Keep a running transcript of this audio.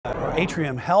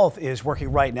Atrium Health is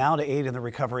working right now to aid in the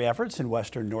recovery efforts in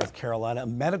western North Carolina. A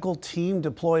medical team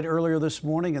deployed earlier this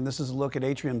morning, and this is a look at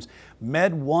Atrium's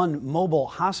Med1 mobile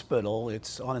hospital.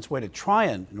 It's on its way to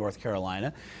Tryon, North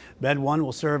Carolina. Med1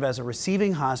 will serve as a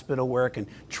receiving hospital where it can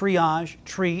triage,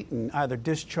 treat, and either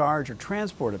discharge or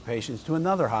transport a patient to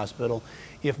another hospital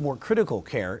if more critical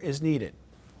care is needed.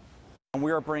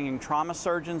 We are bringing trauma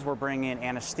surgeons, we're bringing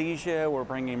anesthesia, we're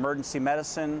bringing emergency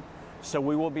medicine. So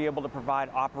we will be able to provide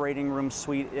operating room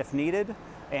suite if needed,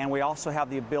 and we also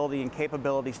have the ability and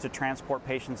capabilities to transport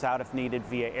patients out if needed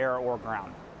via air or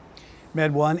ground.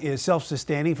 Med1 is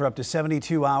self-sustaining for up to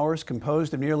 72 hours,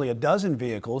 composed of nearly a dozen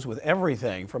vehicles with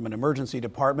everything from an emergency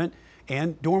department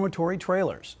and dormitory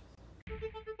trailers.